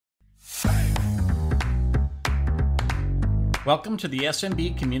Welcome to the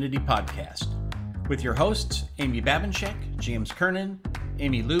SMB Community Podcast with your hosts, Amy Babinchek, James Kernan,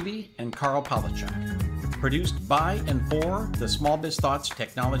 Amy Luby, and Karl Palachuk. Produced by and for the Small Biz Thoughts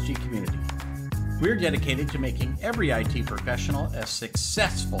technology community. We're dedicated to making every IT professional a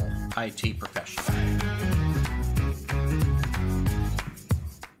successful IT professional.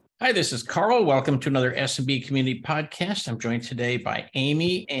 Hi, this is Karl. Welcome to another SMB Community Podcast. I'm joined today by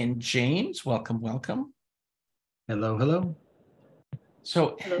Amy and James. Welcome, welcome. Hello, hello.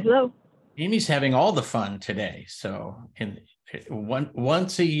 So, hello. Amy's having all the fun today. So,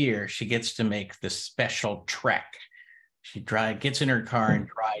 once a year, she gets to make this special trek. She gets in her car and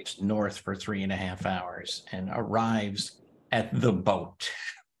drives north for 3.5 hours and arrives at the boat.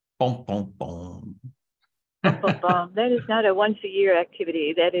 Boom, boom, boom. That is not a once a year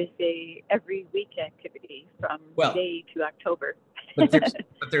activity. That is a every week activity from May to October.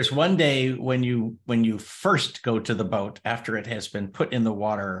 but there's one day when you first go to the boat after it has been put in the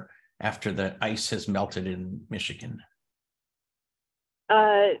water after the ice has melted in Michigan.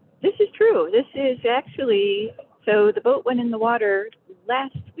 This is true. This is actually, so the boat went in the water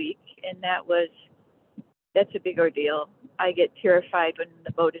last week, and that's a big ordeal. I get terrified when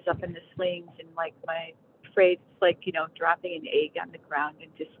the boat is up in the slings, and afraid it's like, dropping an egg on the ground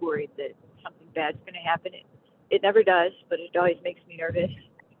and just worried that something bad's going to happen. It never does, but it always makes me nervous.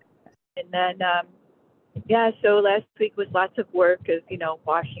 And then, so last week was lots of work of,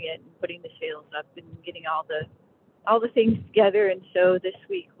 washing it and putting the sails up and getting all the things together. And so this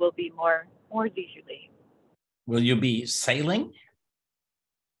week will be more leisurely. Will you be sailing?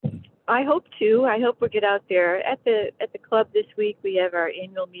 I hope to. I hope we'll get out there. At the club this week, we have our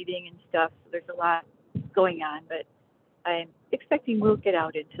annual meeting and stuff. So there's a lot going on, but I'm expecting we'll get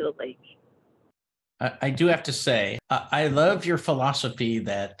out into the lake. I do have to say, I love your philosophy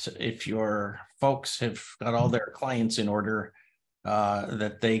that if your folks have got all their clients in order,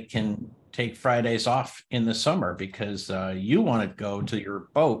 that they can take Fridays off in the summer because you want to go to your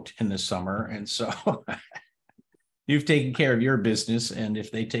boat in the summer. And so you've taken care of your business. And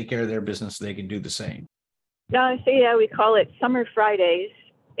if they take care of their business, they can do the same. No, so yeah, we call it Summer Fridays.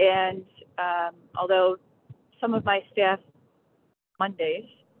 And although some of my staff Mondays,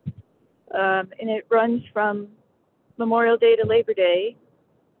 and it runs from Memorial Day to Labor Day.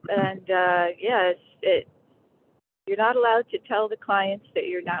 And you're not allowed to tell the clients that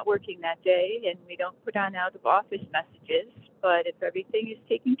you're not working that day, and we don't put on out of office messages. But if everything is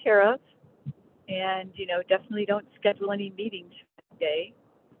taken care of, and definitely don't schedule any meetings for the day,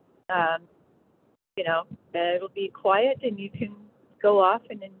 it'll be quiet, and you can go off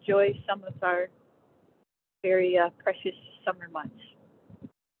and enjoy some of our very precious summer months.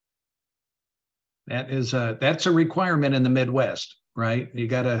 That's a requirement in the Midwest, right? You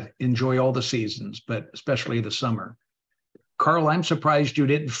got to enjoy all the seasons, but especially the summer. Karl, I'm surprised you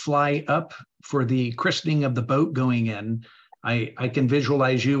didn't fly up for the christening of the boat going in. I can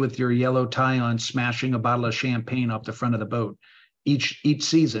visualize you with your yellow tie on, smashing a bottle of champagne off the front of the boat each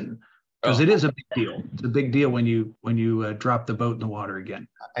season, because It is a big deal. It's a big deal when you drop the boat in the water again.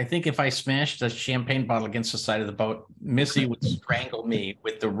 I think if I smashed a champagne bottle against the side of the boat, Missy would strangle me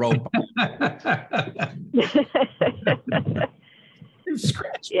with the rope. You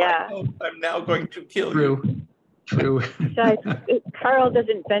scratched my boat. I'm now going to kill you. True. Besides, Karl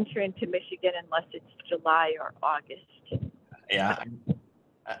doesn't venture into Michigan unless it's July or August. Yeah.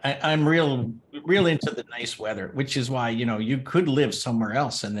 I'm real into the nice weather, which is why, you could live somewhere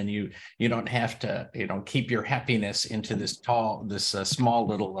else and then you don't have to, keep your happiness into this small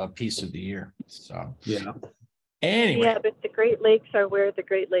little piece of the year. So, yeah. Anyway. Yeah, but the Great Lakes are where the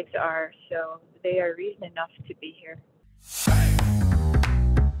Great Lakes are. So they are reason enough to be here.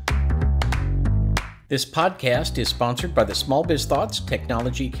 This podcast is sponsored by the Small Biz Thoughts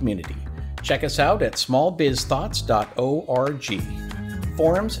technology community. Check us out at smallbizthoughts.org.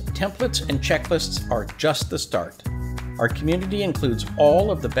 Forums, templates, and checklists are just the start. Our community includes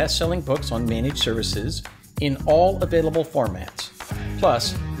all of the best-selling books on managed services in all available formats,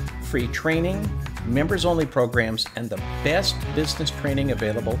 plus free training, members-only programs, and the best business training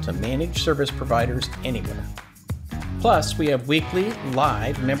available to managed service providers anywhere. Plus, we have weekly,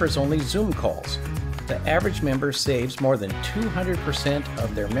 live, members-only Zoom calls. The average member saves more than 200%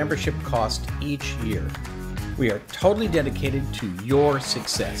 of their membership cost each year. We are totally dedicated to your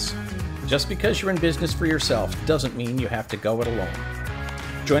success. Just because you're in business for yourself doesn't mean you have to go it alone.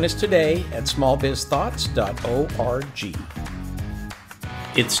 Join us today at smallbizthoughts.org.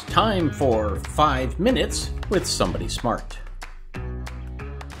 It's time for 5 minutes with somebody smart.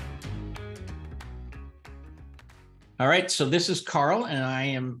 All right, so this is Karl,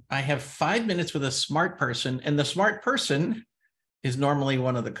 and I have 5 minutes with a smart person, and the smart person is normally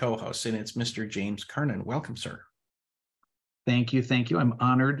one of the co-hosts, and it's Mr. James Kernan. Welcome, sir. Thank you. Thank you. I'm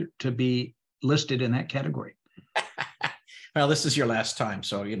honored to be listed in that category. Well, this is your last time,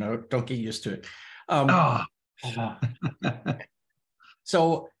 so, don't get used to it.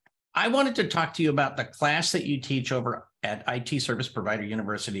 So I wanted to talk to you about the class that you teach over at IT Service Provider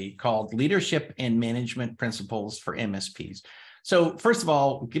University called Leadership and Management Principles for MSPs. So first of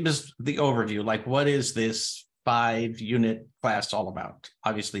all, give us the overview. Like, what is this 5-unit class all about?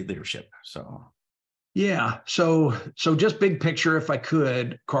 Obviously, leadership. Yeah. So just big picture, if I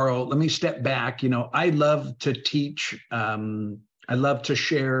could, Karl, let me step back. I love to teach. I love to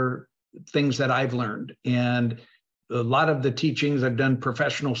share things that I've learned. And a lot of the teachings, I've done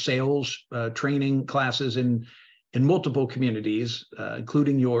professional sales training classes in multiple communities,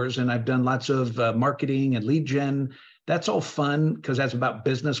 including yours. And I've done lots of marketing and lead gen. That's all fun because that's about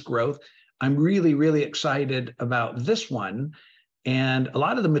business growth. I'm really, really excited about this one. And a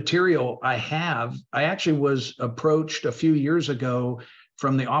lot of the material I actually was approached a few years ago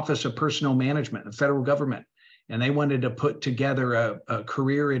from the Office of Personnel Management, the federal government, and they wanted to put together a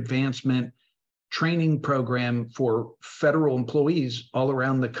career advancement training program for federal employees all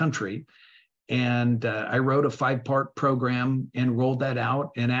around the country. And I wrote a 5-part program and rolled that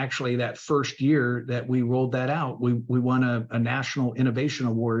out. And actually, that first year that we rolled that out, we won a National Innovation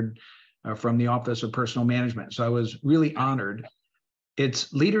Award from the Office of Personnel Management. So I was really honored.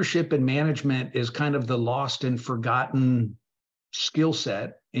 It's leadership and management is kind of the lost and forgotten skill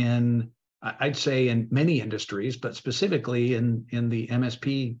set I'd say in many industries, but specifically in the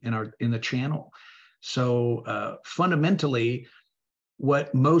MSP in the channel. So fundamentally,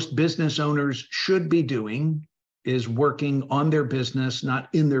 what most business owners should be doing is working on their business, not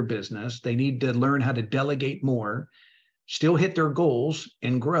in their business. They need to learn how to delegate more, still hit their goals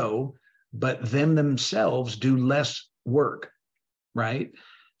and grow, but them themselves do less work. Right.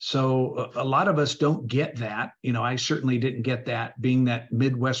 So a lot of us don't get that. I certainly didn't get that, being that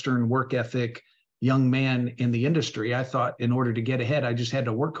Midwestern work ethic young man in the industry. I thought in order to get ahead, I just had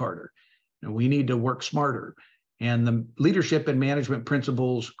to work harder. We need to work smarter. And the leadership and management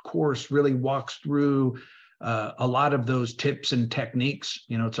principles course really walks through a lot of those tips and techniques.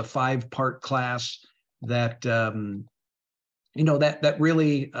 It's a 5-part class that that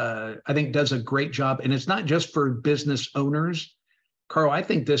really I think does a great job. And it's not just for business owners. Karl, I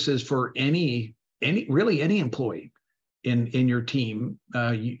think this is for any employee in your team.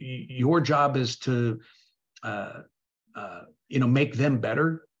 Your job is to make them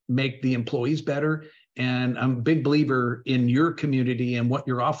better, make the employees better. And I'm a big believer in your community and what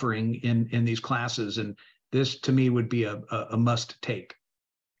you're offering in these classes. And this, to me, would be a must take.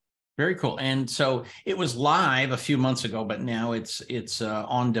 Very cool. And so it was live a few months ago, but now it's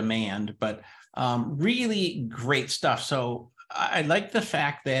on demand. But really great stuff. So I like the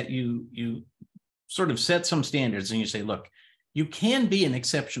fact that you sort of set some standards and you say, look, you can be an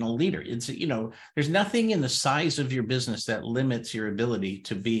exceptional leader. It's, there's nothing in the size of your business that limits your ability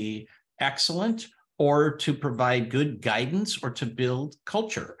to be excellent or to provide good guidance or to build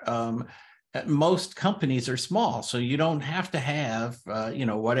culture. Most companies are small, so you don't have to have,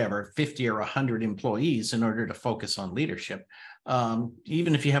 50 or 100 employees in order to focus on leadership.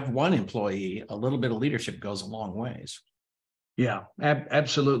 Even if you have one employee, a little bit of leadership goes a long ways. Yeah,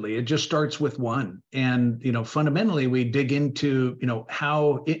 absolutely. It just starts with one. And, fundamentally, we dig into,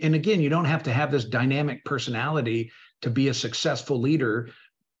 how, and again, you don't have to have this dynamic personality to be a successful leader.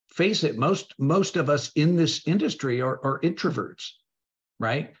 Face it, most of us in this industry are introverts,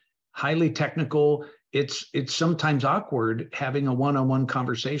 right? Highly technical. It's sometimes awkward having a one-on-one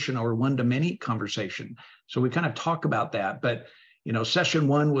conversation or one-to-many conversation. So we kind of talk about that. But session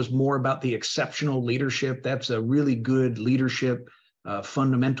 1 was more about the exceptional leadership. That's a really good leadership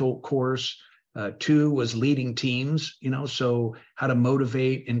fundamental course. 2 was leading teams, so how to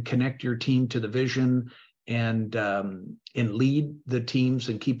motivate and connect your team to the vision and lead the teams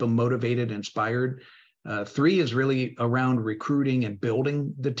and keep them motivated, inspired. 3 is really around recruiting and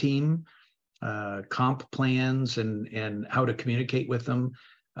building the team, comp plans and how to communicate with them.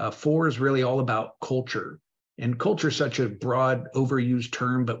 4 is really all about culture. And culture is such a broad, overused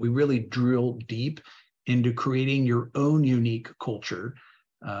term, but we really drill deep into creating your own unique culture.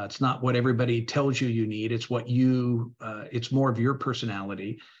 It's not what everybody tells you need. It's what it's more of your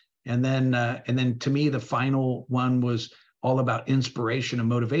personality. And then to me, the final one was all about inspiration and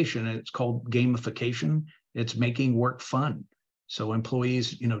motivation. And it's called gamification. It's making work fun. So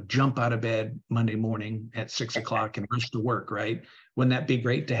employees, jump out of bed Monday morning at 6 o'clock and rush to work, right? Wouldn't that be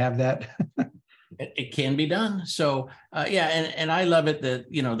great to have that? It can be done. So yeah, and I love it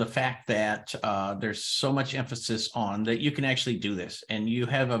that, the fact that there's so much emphasis on that you can actually do this, and you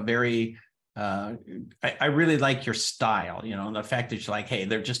have a very, I really like your style, the fact that you're like, hey,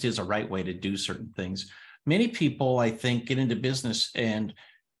 there just is a right way to do certain things. Many people, I think, get into business and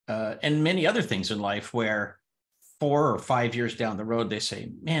many other things in life where 4 or 5 years down the road, they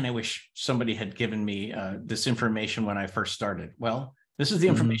say, man, I wish somebody had given me this information when I first started. Well, this is the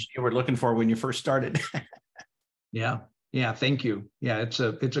information you were looking for when you first started. Yeah. Yeah. Thank you. Yeah. It's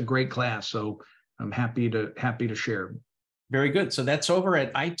a great class. So I'm happy to share. Very good. So that's over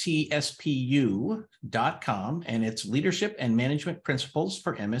at ITSPU.com, and it's Leadership and Management Principles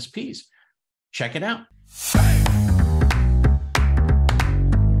for MSPs. Check it out.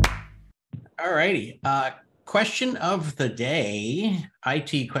 All righty. Question of the day,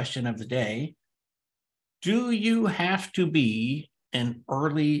 IT question of the day. Do you have to be an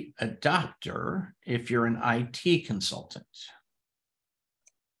early adopter if you're an IT consultant?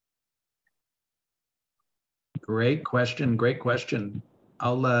 Great question. Great question.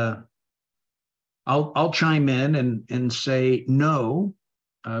 I'll chime in and say no,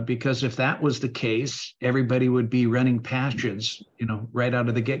 because if that was the case, everybody would be running patches, right out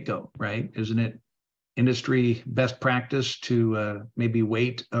of the get-go, right? Isn't it industry best practice to maybe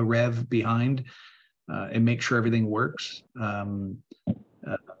wait a rev behind and make sure everything works? And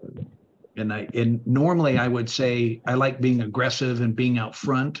normally I would say I like being aggressive and being out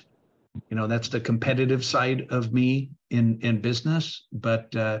front. That's the competitive side of me in business,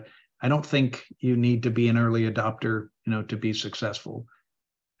 but I don't think you need to be an early adopter, to be successful.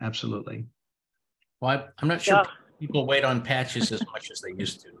 Absolutely. Well, I'm not sure people wait on patches as much as they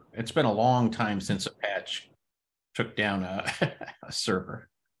used to. It's been a long time since a patch took down a server.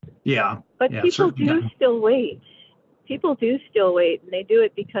 Yeah. But yeah, people do still wait. People do still wait, and they do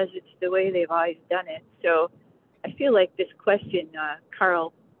it because it's the way they've always done it. So I feel like this question,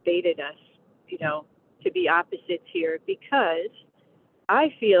 Karl baited us, to be opposites here, because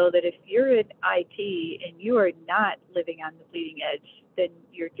I feel that if you're in IT and you are not living on the bleeding edge, then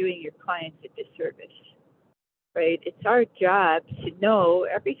you're doing your clients a disservice, right? It's our job to know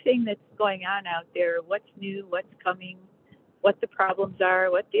everything that's going on out there, what's new, what's coming, what the problems are,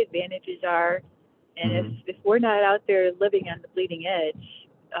 what the advantages are. And if we're not out there living on the bleeding edge,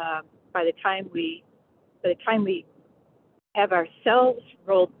 by the time we have ourselves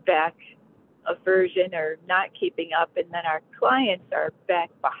rolled back a version or not keeping up, and then our clients are back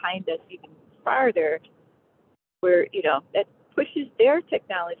behind us even farther, where that pushes their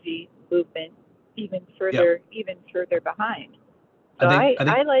technology movement even further behind. So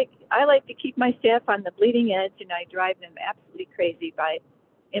I like to keep my staff on the bleeding edge, and I drive them absolutely crazy by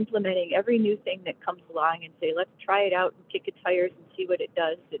implementing every new thing that comes along and say, let's try it out and kick its tires and see what it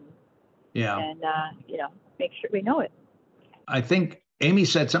does, and make sure we know it. I think Amy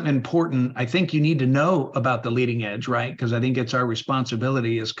said something important. I think you need to know about the leading edge, right? Because I think it's our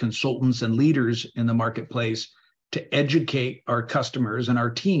responsibility as consultants and leaders in the marketplace to educate our customers and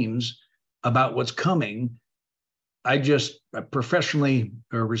our teams about what's coming. I just professionally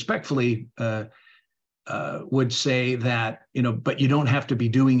or respectfully would say that, but you don't have to be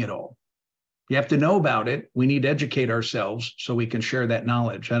doing it all. You have to know about it. We need to educate ourselves so we can share that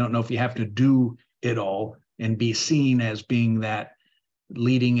knowledge. I don't know if you have to do it all and be seen as being that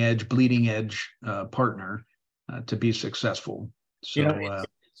leading edge, bleeding edge partner to be successful. So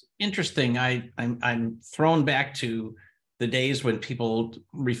it's interesting. I'm thrown back to the days when people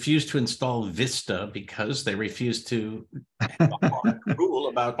refused to install Vista because they refused to have a rule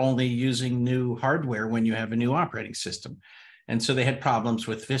about only using new hardware when you have a new operating system. And so they had problems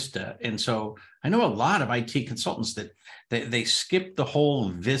with Vista. And so I know a lot of IT consultants that they skipped the whole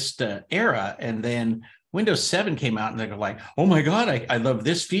Vista era, and then Windows 7 came out and they're like, oh my God, I love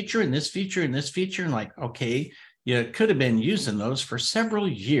this feature and this feature and this feature. And like, okay, you could have been using those for several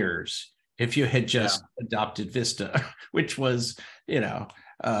years if you had just adopted Vista, which was,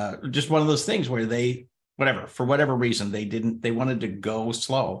 just one of those things where for whatever reason, they wanted to go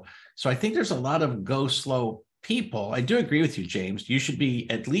slow. So I think there's a lot of go slow people. I do agree with you, James. You should be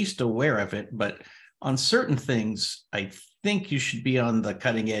at least aware of it, but on certain things, I think you should be on the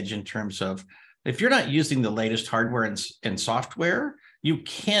cutting edge in terms of, if you're not using the latest hardware and software, you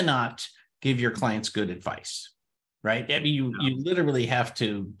cannot give your clients good advice, right? I mean, you literally have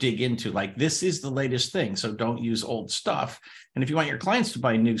to dig into, like, this is the latest thing, so don't use old stuff. And if you want your clients to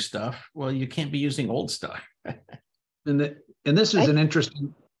buy new stuff, well, you can't be using old stuff. And this is an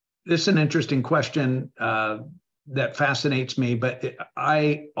interesting question that fascinates me. But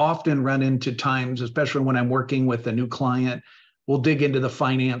I often run into times, especially when I'm working with a new client, we'll dig into the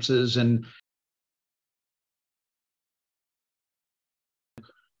finances and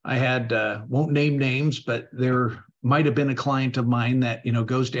I had, won't name names, but there might have been a client of mine that,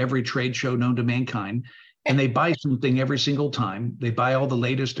 goes to every trade show known to mankind, and they buy something every single time. They buy all the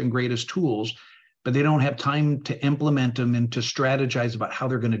latest and greatest tools, but they don't have time to implement them and to strategize about how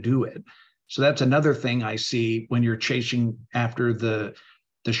they're going to do it. So that's another thing I see when you're chasing after the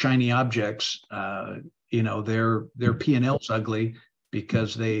shiny objects. Their P&L's ugly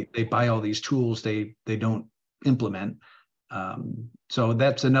because they buy all these tools they don't implement. So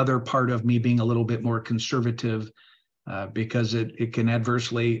that's another part of me being a little bit more conservative, because it can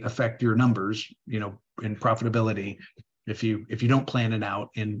adversely affect your numbers, in profitability if you don't plan it out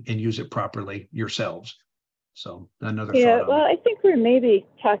and use it properly yourselves. So another thought. Well, I think we're maybe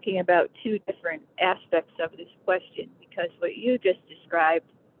talking about two different aspects of this question, because what you just described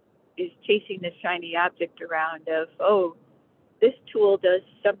is chasing the shiny object around of, oh, this tool does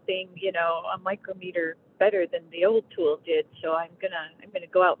something, a micrometer better than the old tool did, so I'm gonna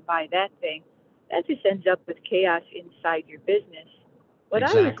go out and buy that thing. That just ends up with chaos inside your business. What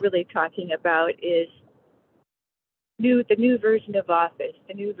Exactly. I was really talking about is the new version of Office,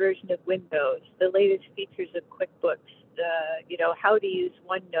 the new version of Windows, the latest features of QuickBooks, how to use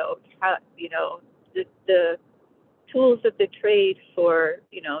OneNote, how, the tools of the trade for,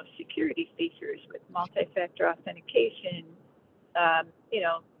 security features with multi-factor authentication,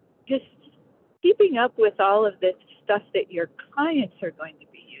 just keeping up with all of this stuff that your clients are going to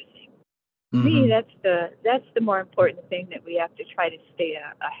be using. To me, that's the more important thing that we have to try to stay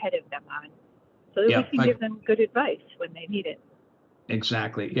ahead of them on, so that we can give them good advice when they need it.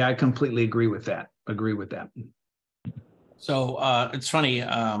 Exactly. Yeah, I completely agree with that. So it's funny.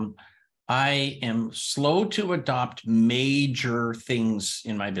 I am slow to adopt major things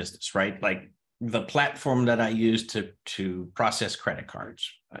in my business, right? Like the platform that I use to process credit cards.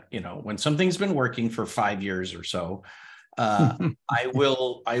 When something's been working for 5 years or so, I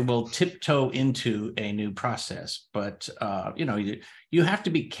will tiptoe into a new process. But you have to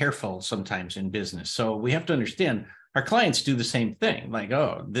be careful sometimes in business. So we have to understand our clients do the same thing. Like,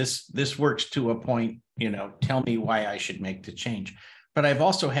 oh, this works to a point. Tell me why I should make the change. But I've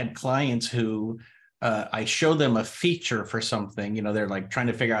also had clients who I show them a feature for something, they're like trying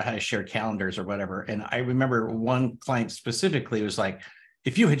to figure out how to share calendars or whatever. And I remember one client specifically was like,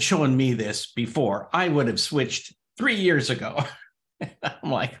 if you had shown me this before, I would have switched 3 years ago.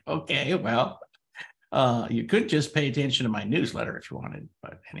 I'm like, okay, well, you could just pay attention to my newsletter if you wanted.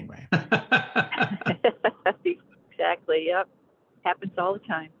 But anyway. Exactly. Yep. Happens all the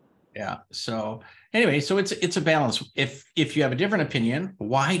time. Yeah. So anyway, so it's a balance. If you have a different opinion,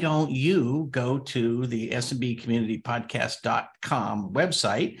 why don't you go to the smbcommunitypodcast.com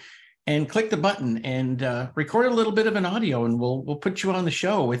website and click the button and record a little bit of an audio, and we'll put you on the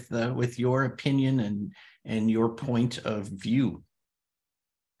show with your opinion and your point of view.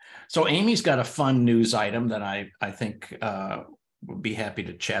 So Amy's got a fun news item that I think would be happy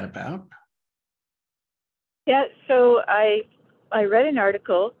to chat about. Yeah. So I read an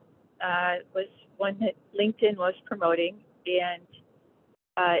article. Was one that LinkedIn was promoting, and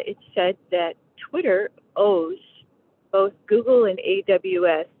it said that Twitter owes both Google and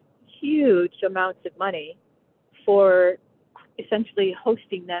AWS huge amounts of money for essentially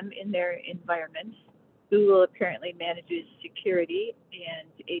hosting them in their environments. Google apparently manages security, and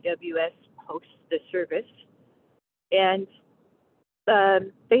AWS hosts the service, and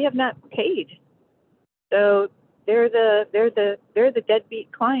they have not paid. So they're the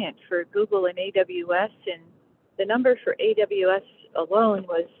deadbeat client for Google and AWS, and the number for AWS alone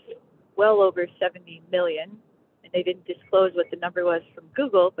was well over 70 million, and they didn't disclose what the number was from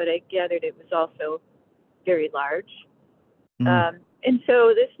Google, but I gathered it was also very large. And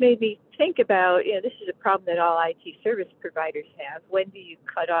so this made me think about, this is a problem that all IT service providers have. When do you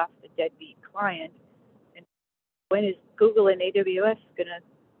cut off the deadbeat client? And when is Google and AWS going to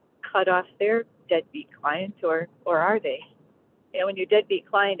cut off their deadbeat clients, or are they? When your deadbeat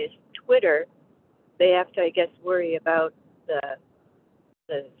client is Twitter, they have to, I guess, worry about the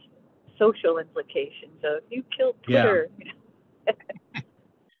social implications of you killed Twitter. Yeah.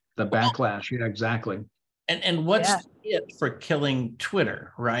 The backlash. Yeah, exactly. And what's it for killing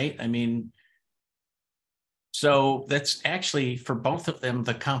Twitter, right? I mean, so that's actually for both of them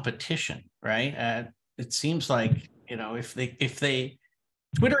the competition, right? It seems like, if they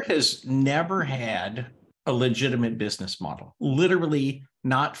Twitter has never had a legitimate business model, literally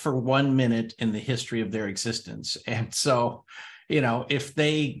not for 1 minute in the history of their existence. And so, if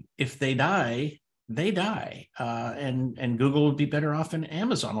they die, they die, and Google would be better off and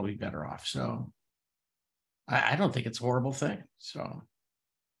Amazon will be better off. So I don't think it's a horrible thing. So,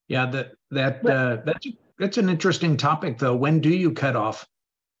 yeah, that's an interesting topic, though. When do you cut off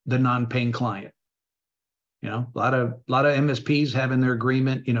the non-paying client. You know, a lot of MSPs have in their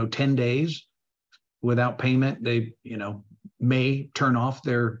agreement, 10 days without payment. They, may turn off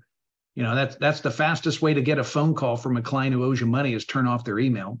their, that's the fastest way to get a phone call from a client who owes you money is turn off their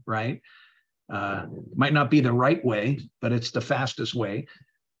email, right? Might not be the right way, but it's the fastest way.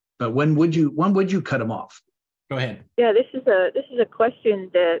 But when would you cut them off? Go ahead. Yeah, this is a question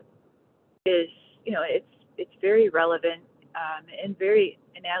that is, it's very relevant and very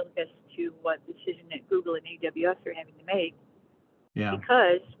analogous to what decision that Google and AWS are having to make. Yeah.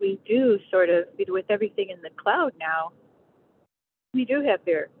 Because we do sort of, with everything in the cloud now, we do have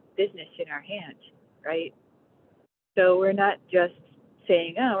their business in our hands, right? So we're not just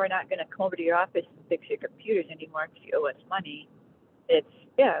saying, oh, we're not going to come over to your office and fix your computers anymore because you owe us money. It's,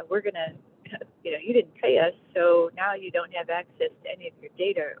 yeah, we're going to, you didn't pay us, so now you don't have access to any of your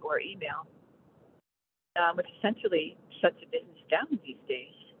data or email, which essentially shuts a business down these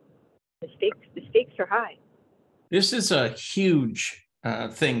days. The stakes are high. This is a huge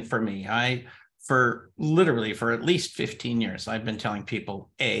thing for me. For at least 15 years, I've been telling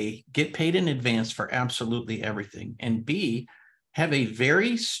people, A, get paid in advance for absolutely everything, and B, have a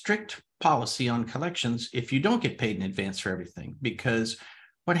very strict policy on collections if you don't get paid in advance for everything. Because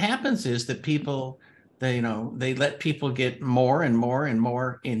what happens is that people, they let people get more and more and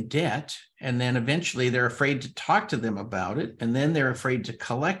more in debt, and then eventually they're afraid to talk to them about it, and then they're afraid to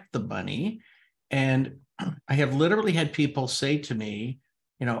collect the money. And I have literally had people say to me,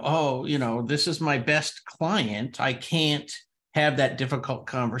 this is my best client. I can't have that difficult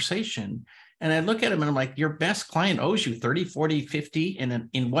conversation. And I look at them and I'm like, your best client owes you 30, 40, 50. And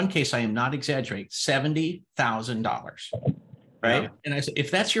in one case, I am not exaggerating, $70,000. Right. Yeah. And I said, if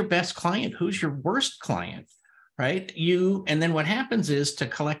that's your best client, who's your worst client? Right. And then what happens is to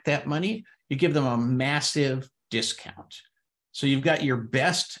collect that money, you give them a massive discount. So you've got your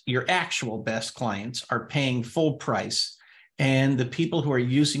actual best clients are paying full price. And the people who are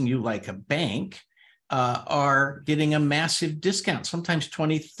using you like a bank are getting a massive discount, sometimes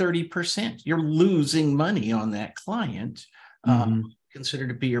 20, 30%. You're losing money on that client, considered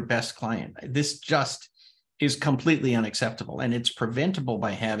to be your best client. This just is completely unacceptable. And it's preventable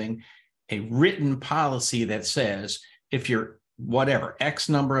by having a written policy that says, if you're whatever, X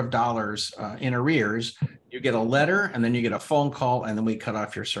number of dollars in arrears, you get a letter and then you get a phone call and then we cut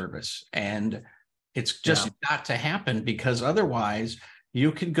off your service. And it's just got to happen, because otherwise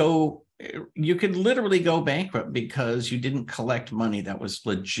you could literally go bankrupt because you didn't collect money that was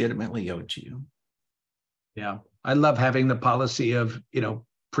legitimately owed to you. Yeah. I love having the policy of,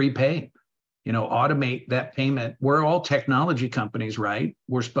 prepay, automate that payment. We're all technology companies, right?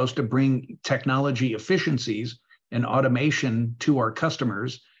 We're supposed to bring technology efficiencies and automation to our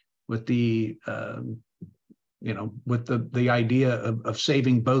customers with the, with the idea of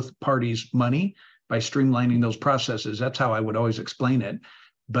saving both parties money by streamlining those processes. That's how I would always explain it.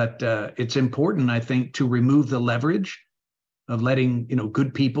 But it's important, I think, to remove the leverage of letting,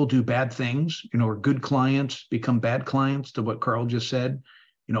 good people do bad things, or good clients become bad clients, to what Karl just said.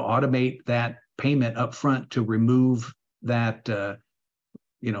 Automate that payment up front to remove that, the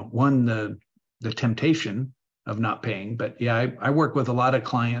temptation of not paying. But yeah, I work with a lot of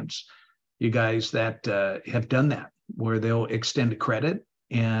clients, you guys, that have done that, where they'll extend credit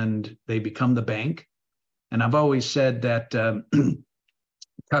and they become the bank. And I've always said that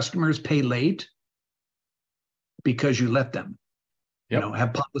customers pay late because you let them. Yep.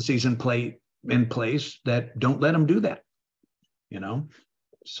 Have policies in place that don't let them do that.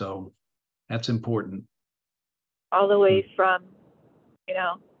 So that's important. All the way from,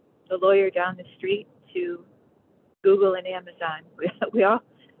 the lawyer down the street to Google and Amazon.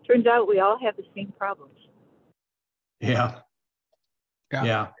 Turns out we all have the same problems. Yeah.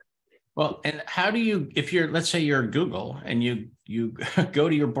 Well, and how do you, if you're, let's say you're Google and you go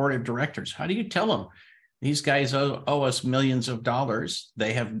to your board of directors, how do you tell them these guys owe us millions of dollars?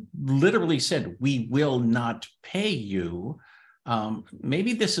 They have literally said, we will not pay you.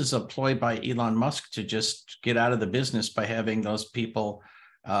 Maybe this is a ploy by Elon Musk to just get out of the business by having those people,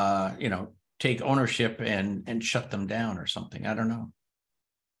 take ownership and shut them down or something. I don't know.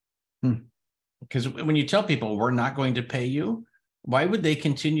 Because when you tell people we're not going to pay you, why would they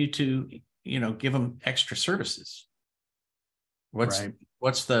continue to, give them extra services?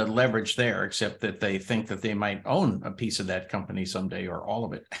 What's the leverage there, except that they think that they might own a piece of that company someday or all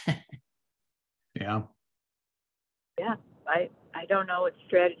of it? Yeah. I don't know what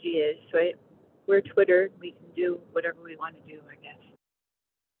strategy is. Right? We're Twitter. We can do whatever we want to do, I guess.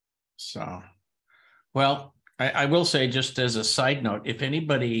 So, well, I will say, just as a side note, if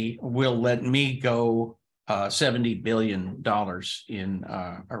anybody will let me go $70 billion in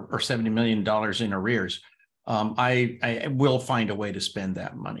or $70 million in arrears, I will find a way to spend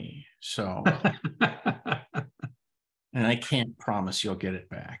that money. So, and I can't promise you'll get it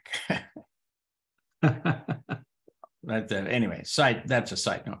back. Anyway, that's a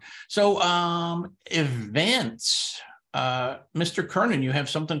side note. So events, Mr. Kernan, you have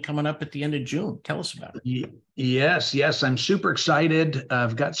something coming up at the end of June. Tell us about it. Yes. I'm super excited.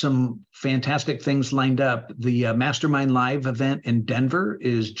 I've got some fantastic things lined up. The Mastermind Live event in Denver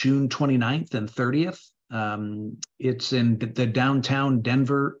is June 29th and 30th. It's in the downtown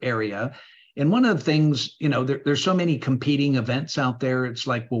Denver area. And one of the things, there's so many competing events out there. It's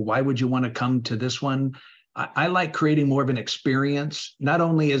like, well, why would you want to come to this one? I like creating more of an experience. Not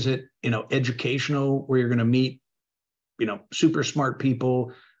only is it, educational, where you're going to meet, super smart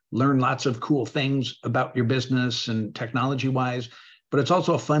people, learn lots of cool things about your business and technology wise, but it's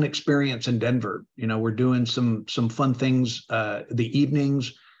also a fun experience in Denver. We're doing some fun things, the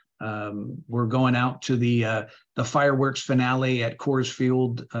evenings. We're going out to the fireworks finale at Coors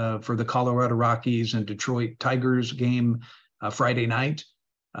Field for the Colorado Rockies and Detroit Tigers game Friday night.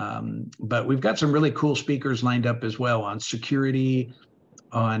 But we've got some really cool speakers lined up as well on security,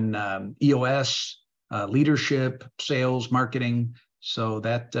 on EOS, leadership, sales, marketing. So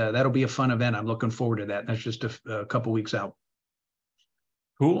that'll be a fun event. I'm looking forward to that. That's just a couple weeks out.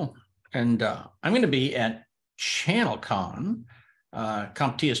 Cool. And I'm going to be at ChannelCon,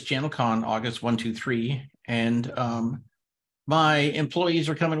 CompTIA's ChannelCon, August 1, 2, 3. And my employees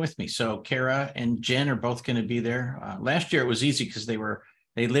are coming with me. So Kara and Jen are both going to be there. Last year it was easy because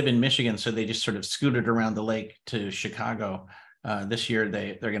they live in Michigan, so they just sort of scooted around the lake to Chicago. This year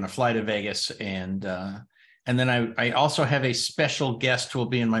they're going to fly to Vegas, and then I also have a special guest who will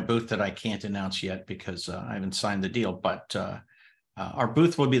be in my booth that I can't announce yet because I haven't signed the deal. But our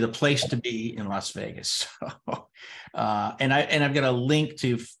booth will be the place to be in Las Vegas. So, and I've got a link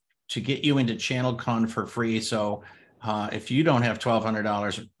to get you into ChannelCon for free. So if you don't have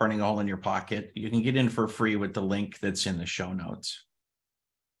 $1,200 burning a hole in your pocket, you can get in for free with the link that's in the show notes.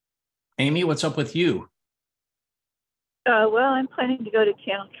 Amy, what's up with you? Well, I'm planning to go to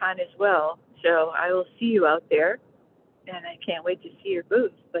ChannelCon as well, so I will see you out there, and I can't wait to see your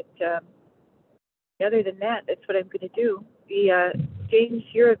booth. But other than that, that's what I'm going to do. James,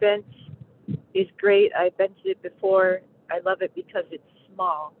 your event is great. I've been to it before. I love it because it's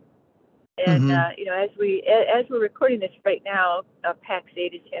small. And as we're recording this right now, PAX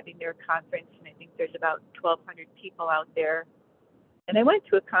 8 is having their conference, and I think there's about 1,200 people out there. And I went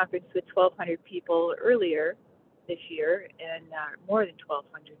to a conference with 1,200 people earlier this year, and more than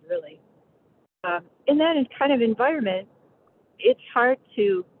 1,200 really. In that kind of environment, it's hard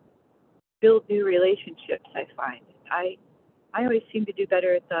to build new relationships. I find I always seem to do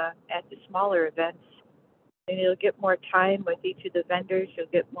better at the smaller events, and you'll get more time with each of the vendors. You'll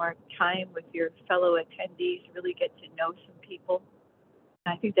get more time with your fellow attendees. Really get to know some people.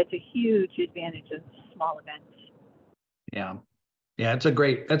 And I think that's a huge advantage of small events. Yeah. Yeah, that's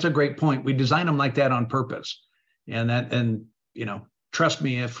a great point. We design them like that on purpose. And trust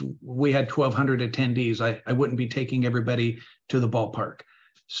me, if we had 1,200 attendees, I wouldn't be taking everybody to the ballpark.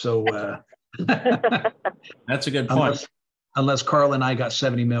 So that's a good point. Unless Karl and I got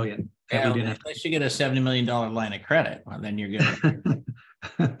 70 million. Yeah, unless you get a $70 million line of credit, well, then you're good.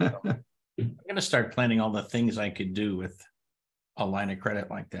 I'm going to start planning all the things I could do with a line of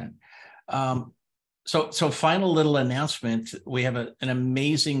credit like that. So final little announcement. We have an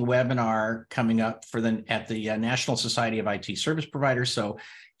amazing webinar coming up at the National Society of IT Service Providers. So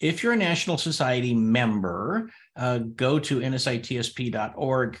if you're a National Society member, go to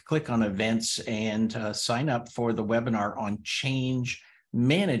nsitsp.org, click on events, and sign up for the webinar on change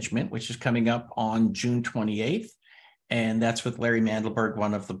management, which is coming up on June 28th. And that's with Larry Mandelberg,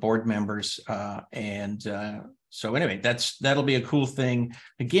 one of the board members. So anyway, that'll be a cool thing.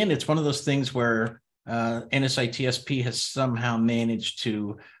 Again, it's one of those things where NSITSP has somehow managed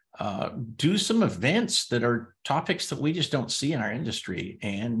to do some events that are topics that we just don't see in our industry,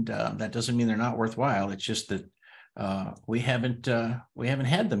 and that doesn't mean they're not worthwhile. It's just that we haven't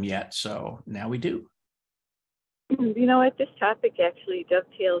had them yet, so now we do. You know what? This topic actually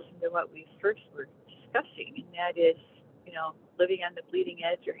dovetails into what we first were discussing, and that is, living on the bleeding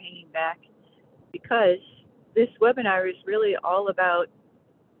edge or hanging back, because this webinar is really all about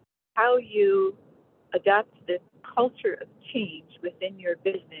how you adopt the culture of change within your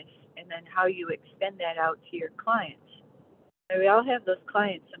business, and then how you extend that out to your clients. And we all have those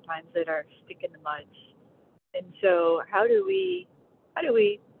clients sometimes that are stick in the mud. And so how do we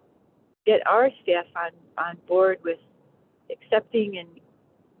get our staff on board with accepting and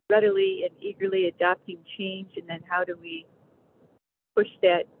readily and eagerly adopting change, and then how do we push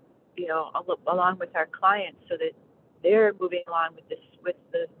that, along with our clients so that they're moving along with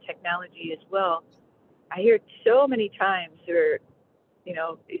the technology as well. I hear so many times, or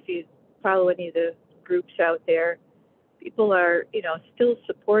if you follow any of the groups out there, people are still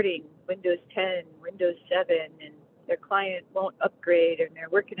supporting Windows 10, Windows 7, and their client won't upgrade, and they're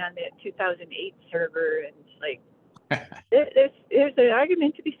working on that 2008 server, and it's like there's an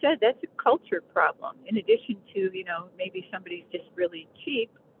argument to be said. That's a culture problem, in addition to maybe somebody's just really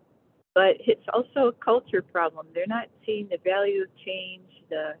cheap, but it's also a culture problem. They're not seeing the value of change,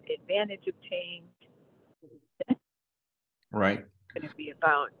 the advantage of change. Right. It's going to be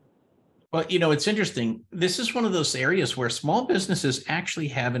about. Well, it's interesting. This is one of those areas where small businesses actually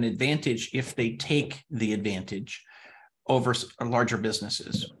have an advantage if they take the advantage over larger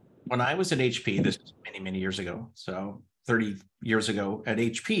businesses. When I was at HP, this was many, many years ago, so 30 years ago at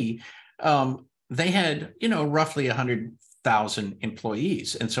HP, they had, roughly 100,000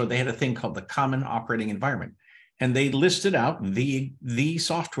 employees. And so they had a thing called the Common Operating Environment. And they listed out the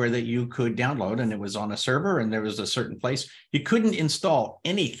software that you could download, and it was on a server, and there was a certain place. You couldn't install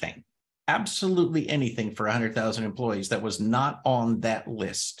anything, absolutely anything for 100,000 employees that was not on that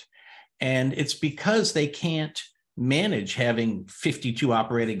list. And it's because they can't manage having 52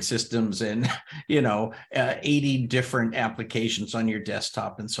 operating systems and 80 different applications on your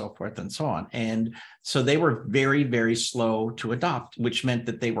desktop and so forth and so on. And so they were very, very slow to adopt, which meant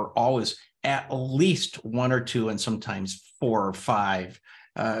that they were always at least 1 or 2 and sometimes 4 or 5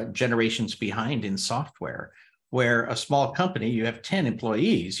 generations behind in software. Where a small company, you have 10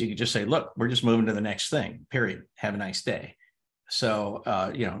 employees, you can just say, look, we're just moving to the next thing, period. Have a nice day. So,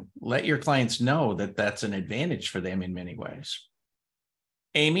 let your clients know that that's an advantage for them in many ways.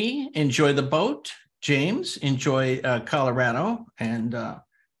 Amy, enjoy the boat. James, enjoy Colorado. And I'm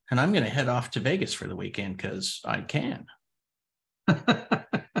going to head off to Vegas for the weekend because I can.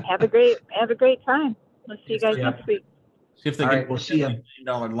 Have a great time. We'll see you guys next week. See if they All right, we'll see you. $1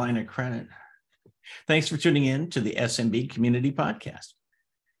 million line of credit. Thanks for tuning in to the SMB Community Podcast.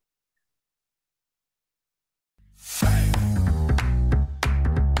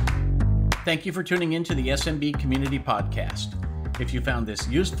 Thank you for tuning in to the SMB Community Podcast. If you found this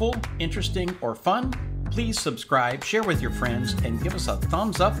useful, interesting, or fun, please subscribe, share with your friends, and give us a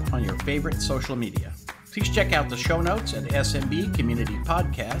thumbs up on your favorite social media. Please check out the show notes at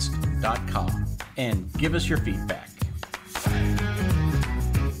smbcommunitypodcast.com and give us your feedback.